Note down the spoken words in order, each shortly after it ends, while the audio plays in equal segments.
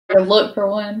or look for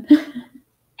one.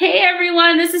 Hey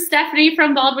everyone, this is Stephanie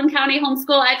from Baldwin County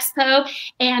Homeschool Expo,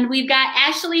 and we've got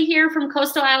Ashley here from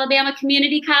Coastal Alabama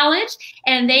Community College,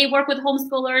 and they work with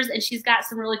homeschoolers, and she's got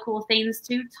some really cool things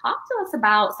to talk to us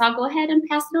about. So I'll go ahead and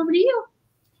pass it over to you.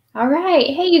 All right.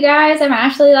 Hey, you guys. I'm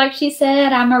Ashley, like she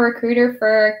said. I'm a recruiter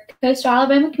for Coastal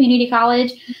Alabama Community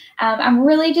College. I'm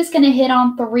really just going to hit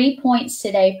on 3 points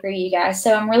today for you guys.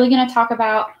 So I'm really going to talk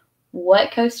about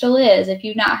what Coastal is. If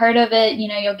you've not heard of it,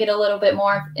 you'll get a little bit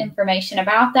more information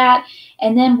about that.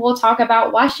 And then we'll talk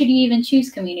about why should you even choose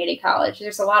community college.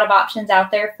 There's a lot of options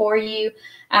out there for you.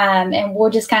 And we'll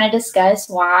just kind of discuss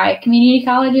why community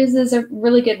colleges is a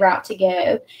really good route to go.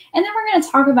 And then we're going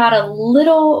to talk about a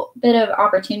little bit of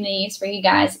opportunities for you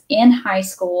guys in high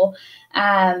school.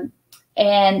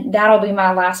 And that'll be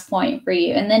my last point for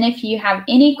you. And then if you have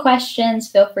any questions,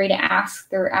 feel free to ask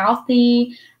throughout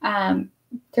the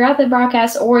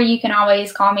broadcast, or you can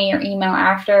always call me or email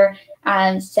after.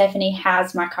 Stephanie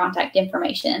has my contact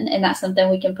information, and that's something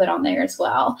we can put on there as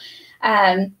well.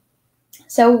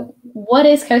 So what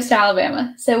is Coastal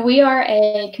Alabama? So we are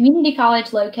a community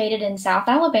college located in South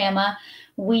Alabama.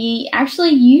 We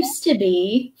actually used to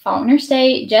be Faulkner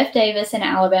State, Jeff Davis, and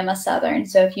Alabama Southern.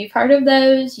 So if you've heard of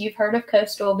those, you've heard of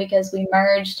Coastal because we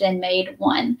merged and made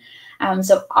one.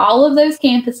 So all of those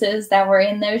campuses that were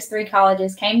in those 3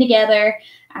 colleges came together,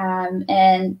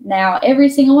 and now every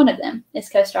single one of them is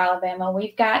Coastal Alabama.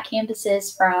 We've got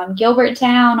campuses from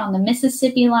Gilberttown on the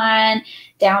Mississippi line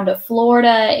down to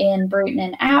Florida in Bruton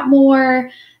and Atmore.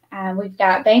 We've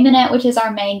got Bay Minette, which is our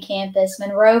main campus,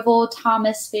 Monroeville,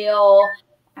 Thomasville,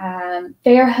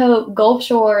 Fairhope, Gulf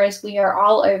Shores. We are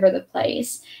all over the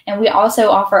place. And we also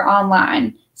offer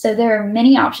online. So there are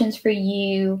many options for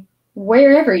you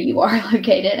wherever you are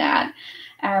located at.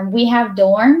 We have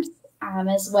dorms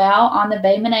as well on the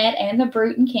Bay Minette and the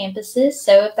Bruton campuses.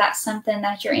 So if that's something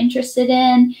that you're interested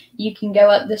in, you can go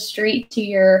up the street to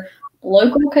your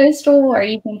local Coastal, or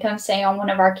you can come stay on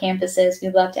one of our campuses.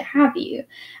 We'd love to have you.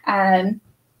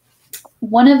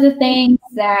 One of the things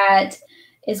that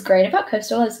is great about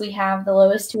Coastal is we have the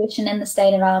lowest tuition in the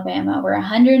state of Alabama. We're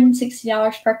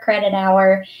 $160 per credit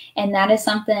hour, and that is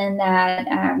something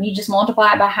that you just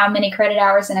multiply it by how many credit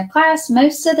hours in a class.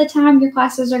 Most of the time, your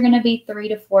classes are going to be 3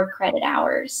 to 4 credit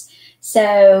hours.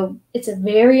 So it's a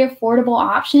very affordable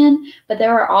option, but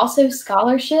there are also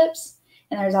scholarships,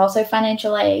 and there's also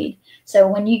financial aid. So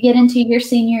when you get into your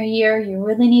senior year, you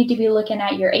really need to be looking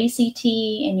at your ACT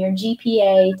and your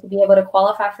GPA to be able to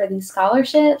qualify for these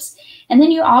scholarships. And then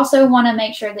you also want to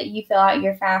make sure that you fill out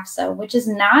your FAFSA, which is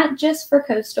not just for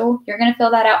Coastal. You're going to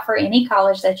fill that out for any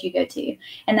college that you go to.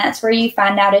 And that's where you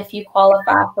find out if you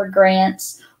qualify for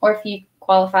grants or if you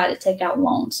qualify to take out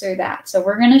loans through that. So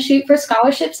we're going to shoot for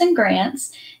scholarships and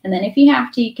grants. And then if you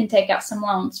have to, you can take out some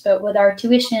loans. But with our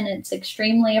tuition, it's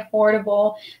extremely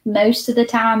affordable. Most of the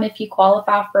time, if you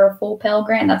qualify for a full Pell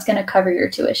Grant, that's going to cover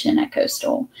your tuition at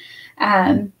Coastal.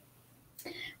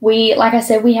 Like I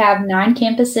said, we have 9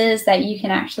 campuses that you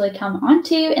can actually come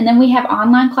onto. And then we have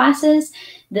online classes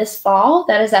this fall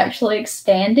that is actually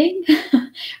expanding.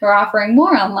 We're offering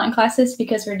more online classes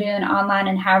because we're doing online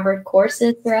and hybrid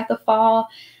courses throughout the fall,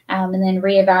 and then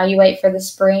reevaluate for the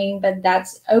spring. But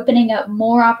that's opening up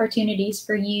more opportunities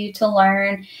for you to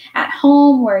learn at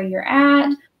home where you're at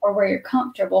or where you're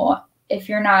comfortable if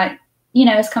you're not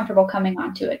as comfortable coming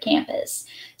onto a campus.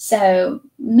 So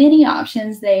many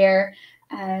options there.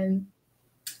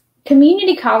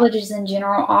 Community colleges in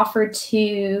general offer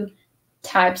 2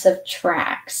 types of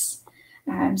tracks.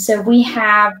 So we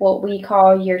have what we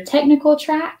call your technical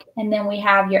track, and then we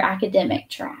have your academic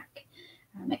track.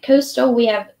 At Coastal, we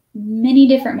have many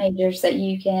different majors that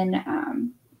you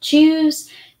can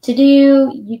choose to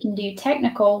do. You can do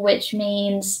technical, which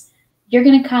means you're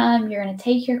going to come, you're going to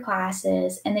take your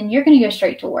classes, and then you're going to go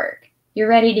straight to work. You're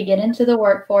ready to get into the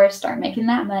workforce, start making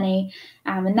that money,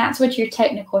 and that's what your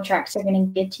technical tracks are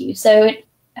going to get you. So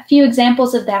a few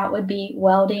examples of that would be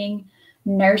welding,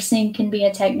 nursing can be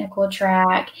a technical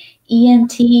track,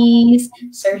 EMTs,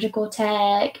 surgical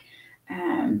tech,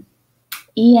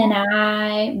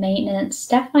 E&I, maintenance,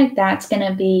 stuff like that's going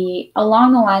to be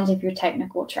along the lines of your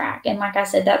technical track. And like I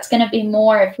said, that's going to be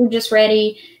more if you're just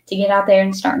ready to get out there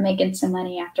and start making some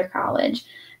money after college.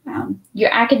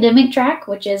 Your academic track,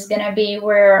 which is going to be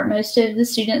where most of the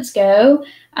students go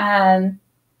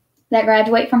that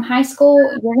graduate from high school,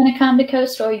 you're going to come to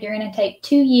Coastal. You're going to take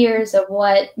 2 years of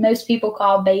what most people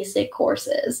call basic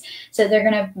courses. So they're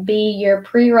going to be your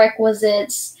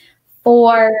prerequisites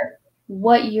for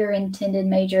what your intended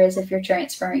major is if you're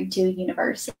transferring to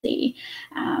university.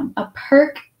 A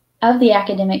perk of the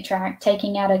academic track,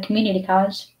 taking out a community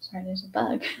college, Sorry, there's a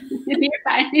bug. You're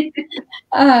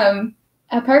fine.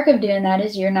 A perk of doing that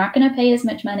is you're not going to pay as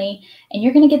much money and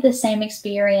you're going to get the same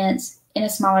experience in a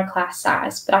smaller class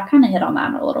size. But I'll kind of hit on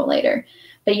that a little later.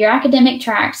 But your academic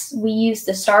tracks, we use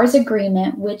the STARS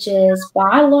agreement, which is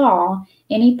by law,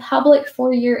 any public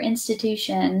four-year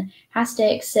institution has to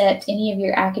accept any of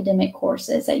your academic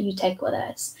courses that you take with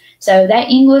us. So that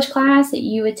English class that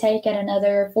you would take at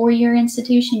another four-year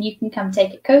institution, you can come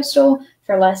take at Coastal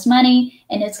for less money,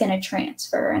 and it's going to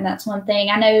transfer. And that's one thing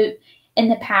I know in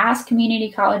the past,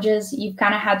 community colleges, you've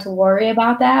kind of had to worry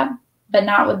about that, but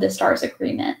not with the STARS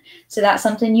agreement. So that's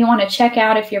something you want to check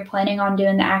out if you're planning on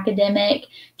doing the academic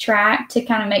track to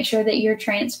kind of make sure that you're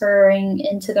transferring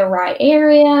into the right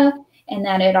area and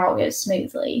that it all goes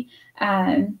smoothly.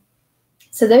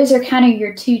 So those are kind of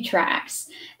your two tracks.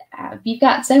 You've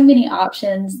got so many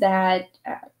options that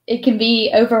it can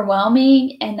be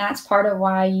overwhelming, and that's part of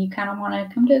why you kind of want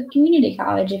to come to a community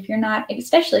college if you're not,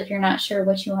 especially if you're not sure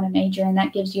what you want to major in.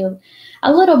 That gives you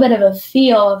a little bit of a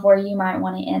feel of where you might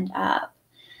want to end up.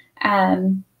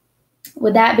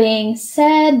 With that being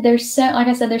said, like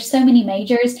I said, there's so many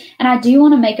majors, and I do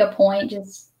want to make a point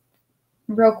just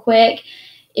real quick.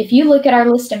 If you look at our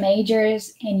list of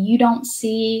majors and you don't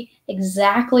see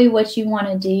exactly what you want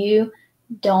to do,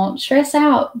 don't stress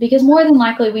out, because more than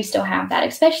likely we still have that,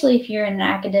 especially if you're in an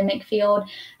academic field.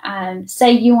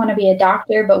 Say you want to be a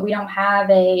doctor, but we don't have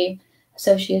a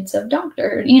associates of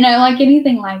doctor, like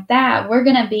anything like that. We're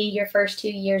going to be your first 2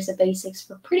 years of basics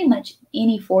for pretty much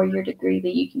any four-year degree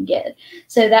that you can get.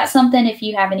 So that's something, if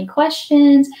you have any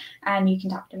questions, you can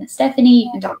talk to Miss Stephanie,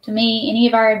 you can talk to me, any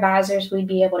of our advisors, we'd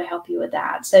be able to help you with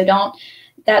that. So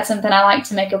that's something I like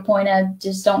to make a point of.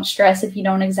 Just don't stress if you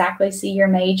don't exactly see your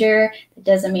major. It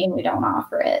doesn't mean we don't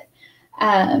offer it.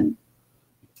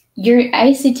 Your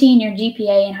ACT and your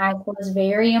GPA in high school is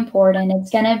very important.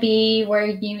 It's going to be where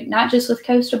you, not just with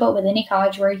Coastal, but with any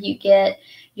college, where you get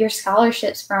your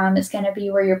scholarships from. It's going to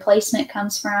be where your placement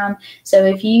comes from. So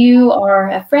if you are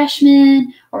a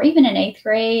freshman or even in 8th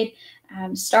grade,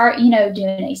 start,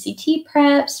 doing ACT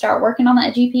prep, start working on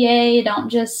that GPA. Don't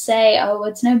just say, oh,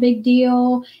 it's no big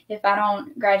deal if I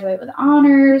don't graduate with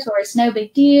honors, or it's no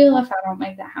big deal if I don't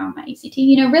make that high on my ACT.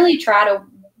 Really try to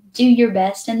do your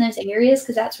best in those areas,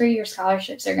 because that's where your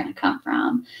scholarships are going to come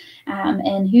from.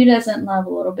 And who doesn't love a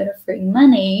little bit of free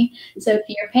money? So if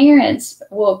your parents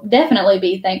will definitely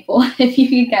be thankful if you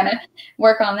can kind of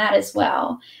work on that as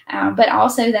well. But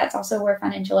also, that's also where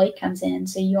financial aid comes in.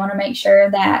 So you want to make sure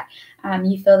that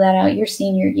you fill that out your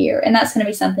senior year. And that's going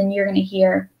to be something you're going to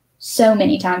hear so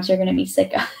many times you're going to be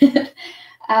sick of it.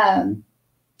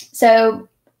 So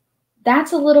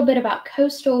that's a little bit about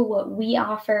Coastal, what we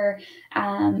offer.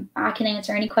 I can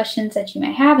answer any questions that you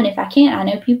may have, and if I can't, I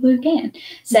know people who can.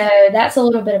 So that's a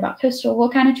little bit about Coastal. We'll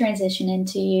kind of transition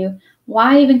into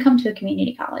why even come to a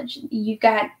community college. You've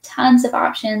got tons of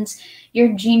options.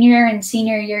 Your junior and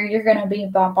senior year, you're going to be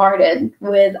bombarded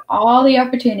with all the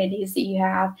opportunities that you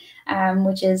have,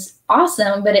 which is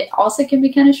awesome, but it also can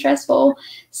be kind of stressful.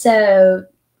 So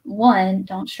one,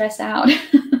 don't stress out.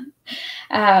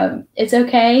 It's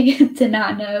okay to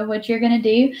not know what you're going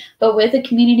to do, but with a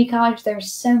community college,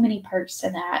 there's so many perks to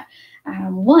that.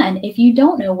 One, if you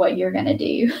don't know what you're going to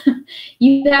do,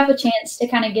 you have a chance to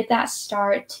kind of get that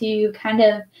start to kind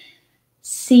of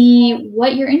see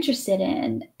what you're interested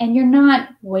in, and you're not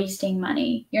wasting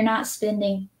money. You're not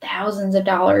spending thousands of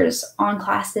dollars on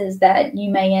classes that you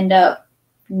may end up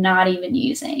not even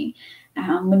using.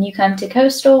 When you come to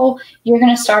Coastal, you're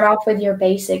going to start off with your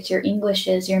basics, your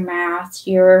Englishes, your maths,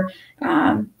 your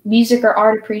music or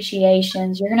art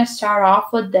appreciations. You're going to start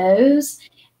off with those,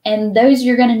 and those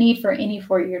you're going to need for any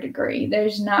four-year degree.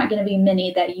 There's not going to be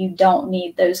many that you don't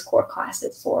need those core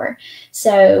classes for.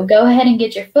 So go ahead and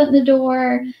get your foot in the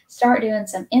door, start doing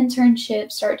some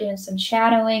internships, start doing some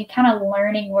shadowing, kind of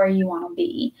learning where you want to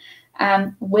be.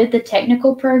 With the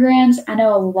technical programs, I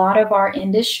know a lot of our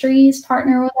industries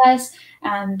partner with us.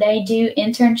 They do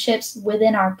internships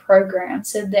within our program.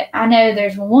 So I know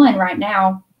there's one right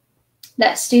now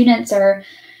that students are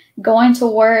going to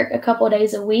work a couple of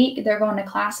days a week. They're going to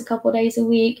class a couple of days a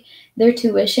week. Their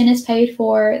tuition is paid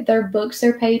for. Their books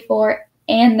are paid for.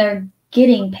 And they're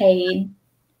getting paid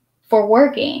for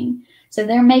working. So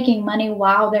they're making money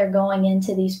while they're going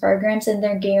into these programs, and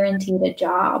they're guaranteed a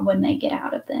job when they get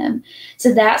out of them.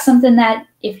 So that's something that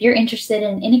if you're interested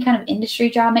in any kind of industry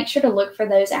job, make sure to look for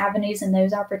those avenues and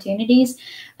those opportunities.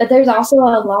 But there's also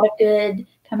a lot of good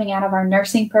coming out of our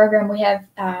nursing program. We have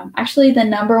actually the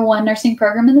 #1 nursing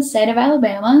program in the state of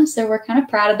Alabama, so we're kind of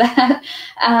proud of that.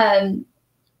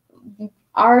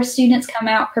 our students come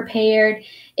out prepared.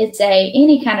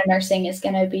 Any kind of nursing is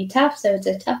going to be tough, so it's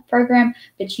a tough program,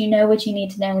 but you know what you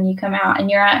need to know when you come out, and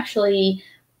you're actually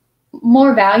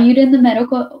more valued in the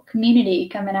medical community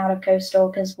coming out of Coastal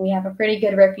because we have a pretty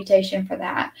good reputation for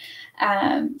that.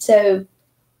 So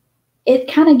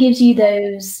it kind of gives you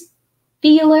those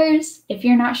feelers. If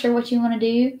you're not sure what you want to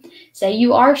do, say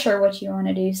you are sure what you want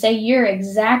to do, say you're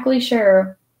exactly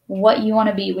sure what you want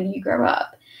to be when you grow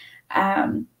up.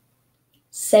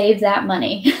 Save that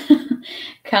money.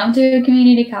 Come to a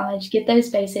community college, get those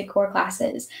basic core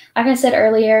classes. Like I said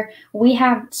earlier, we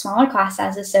have smaller class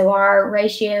sizes, so our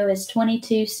ratio is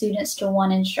 22 students to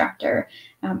 1 instructor.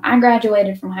 I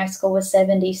graduated from high school with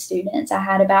 70 students. I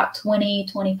had about 20,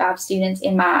 25 students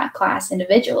in my class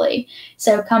individually.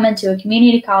 So coming to a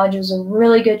community college was a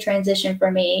really good transition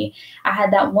for me. I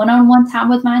had that one-on-one time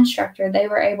with my instructor. They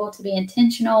were able to be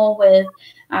intentional with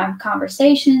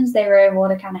conversations. They were able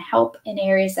to kind of help in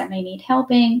areas that may need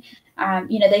helping.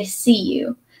 They see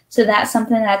you. So that's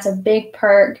something that's a big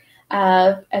perk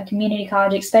of a community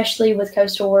college, especially with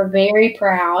Coastal. We're very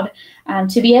proud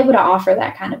to be able to offer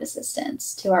that kind of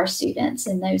assistance to our students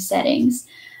in those settings.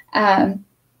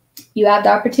 You have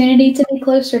the opportunity to be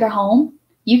closer to home.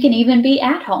 You can even be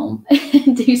at home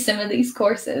and do some of these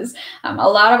courses. A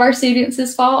lot of our students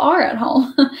this fall are at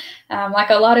home, like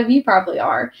a lot of you probably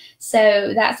are.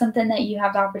 So that's something that you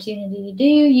have the opportunity to do.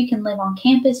 You can live on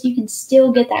campus. You can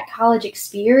still get that college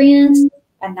experience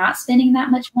by not spending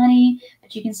that much money,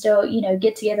 but you can still,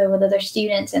 get together with other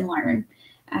students and learn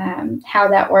how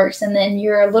that works. And then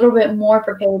you're a little bit more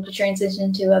prepared to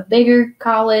transition to a bigger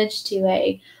college, to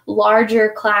a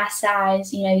larger class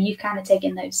size. You've kind of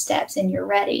taken those steps and you're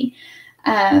ready.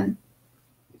 And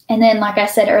then, like I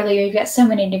said earlier, you've got so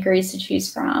many degrees to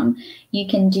choose from. You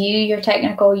can do your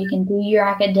technical, you can do your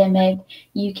academic,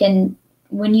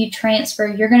 when you transfer,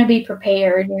 you're going to be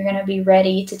prepared. You're going to be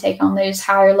ready to take on those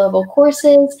higher level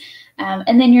courses.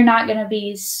 And then you're not going to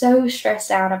be so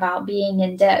stressed out about being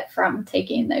in debt from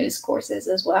taking those courses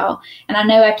as well. And I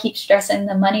know I keep stressing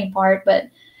the money part, but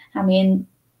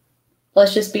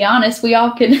let's just be honest, we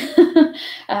all could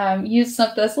use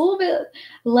something that's a little bit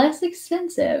less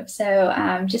expensive.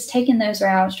 So just taking those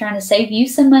routes, trying to save you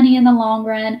some money in the long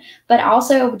run, but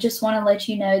also just want to let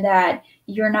you know that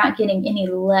you're not getting any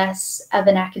less of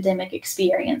an academic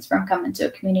experience from coming to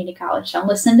a community college. Don't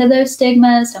listen to those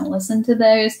stigmas. Don't listen to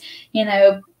those,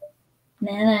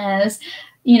 nanas.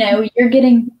 You're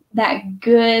getting that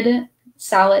good,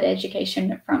 solid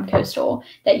education from Coastal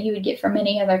that you would get from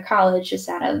any other college, just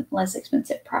at a less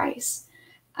expensive price.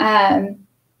 My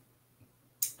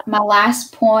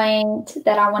last point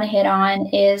that I want to hit on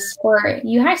is for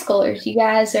you high schoolers, you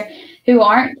guys who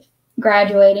aren't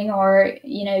graduating, or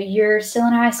you're still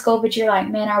in high school, but you're like,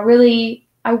 man, I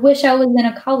wish I was in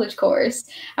a college course.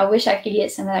 I wish I could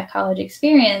get some of that college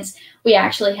experience. We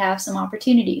actually have some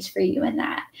opportunities for you in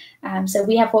that. So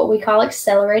we have what we call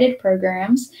accelerated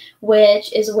programs,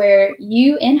 which is where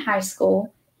you in high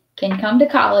school can come to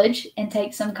college and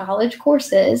take some college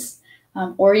courses,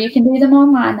 or you can do them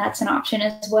online. That's an option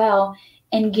as well,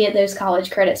 and get those college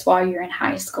credits while you're in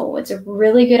high school. It's a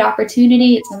really good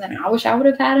opportunity. It's something I wish I would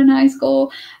have had in high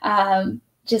school.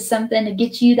 Just something to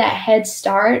get you that head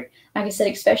start. Like I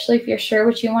said, especially if you're sure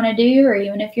what you want to do, or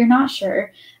even if you're not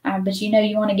sure, but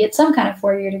you want to get some kind of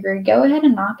 4-year degree, go ahead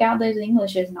and knock out those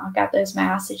Englishes, knock out those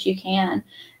maths that you can.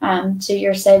 So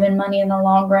you're saving money in the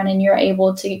long run, and you're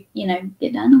able to,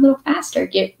 get done a little faster,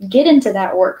 get into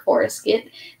that workforce, get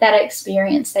that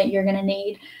experience that you're going to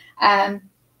need.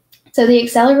 So the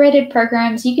accelerated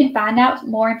programs, you can find out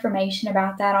more information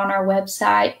about that on our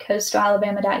website,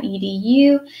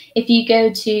 coastalalabama.edu. If you go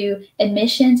to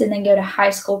admissions and then go to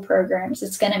high school programs,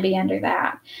 it's going to be under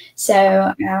that.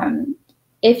 So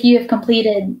if you have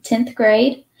completed 10th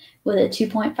grade with a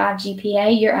 2.5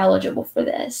 GPA, you're eligible for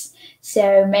this.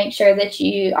 So make sure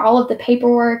that all of the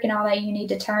paperwork and all that you need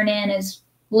to turn in is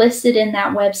listed in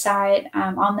that website,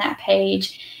 on that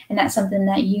page. And that's something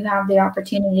that you have the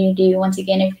opportunity to do. Once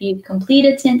again, if you've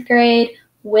completed 10th grade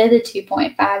with a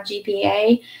 2.5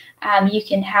 GPA, you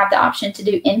can have the option to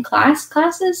do in-class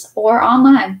classes or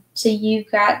online. So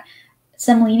you've got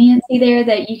some leniency there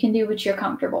that you can do what you're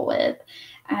comfortable with.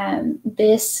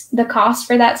 The cost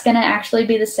for that's going to actually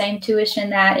be the same tuition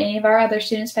that any of our other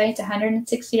students pay. It's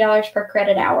 $160 per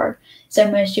credit hour.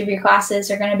 So most of your classes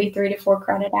are going to be 3 to 4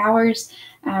 credit hours.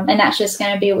 And that's just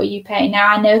going to be what you pay. Now,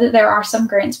 I know that there are some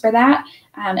grants for that,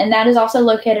 and that is also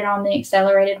located on the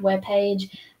accelerated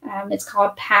webpage. It's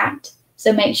called PACT.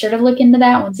 So make sure to look into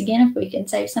that. Once again, if we can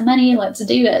save some money, let's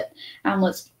do it.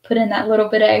 Let's put in that little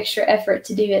bit of extra effort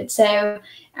to do it. So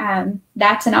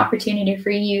that's an opportunity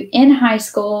for you in high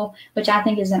school, which I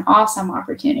think is an awesome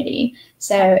opportunity.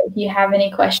 So if you have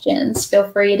any questions,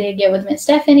 feel free to get with Miss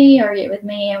Stephanie or get with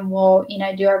me, and we'll,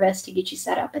 do our best to get you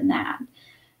set up in that.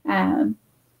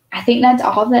 I think that's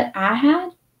all that I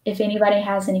had. If anybody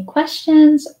has any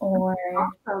questions or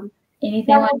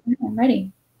anything like that, I'm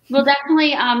ready. Well,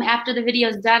 definitely after the video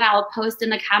is done, I'll post in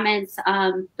the comments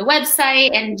the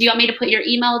website. And do you want me to put your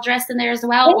email address in there as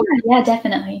well? Yeah,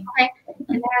 definitely. Okay.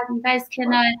 And you guys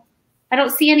can, I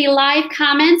don't see any live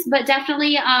comments, but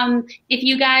definitely if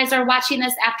you guys are watching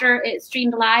this after it's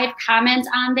streamed live, comment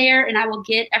on there and I will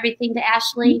get everything to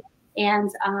Ashley.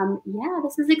 And yeah,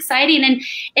 this is exciting. And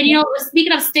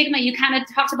speaking of stigma, you kind of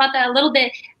talked about that a little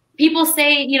bit. People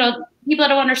say, people that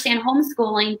don't understand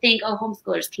homeschooling think, oh,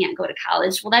 homeschoolers can't go to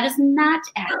college. Well, that is not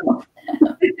accurate.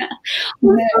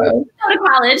 Go to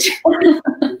college.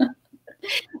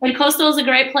 And Coastal is a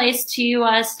great place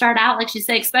to start out, like you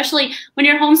say, especially when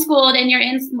you're homeschooled and you're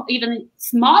in even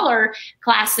smaller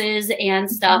classes and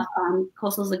stuff.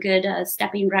 Coastal is a good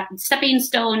stepping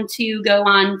stone to go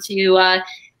on to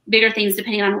bigger things,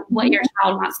 depending on what your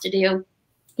child wants to do.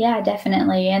 Yeah,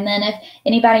 definitely. And then if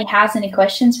anybody has any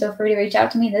questions, feel free to reach out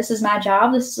to me. This is my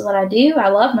job. This is what I do. I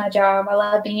love my job. I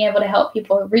love being able to help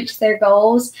people reach their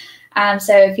goals.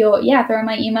 So if you'll, throw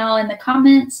my email in the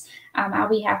comments, I'll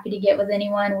be happy to get with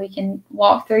anyone. We can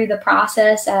walk through the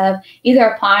process of either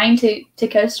applying to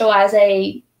Coastal as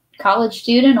a college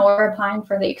student or applying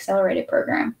for the accelerated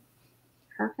program.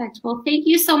 Perfect. Well, thank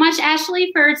you so much,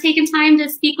 Ashley, for taking time to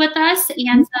speak with us,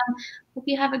 and hope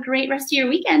you have a great rest of your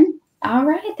weekend. All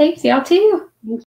right. Thanks. Y'all too.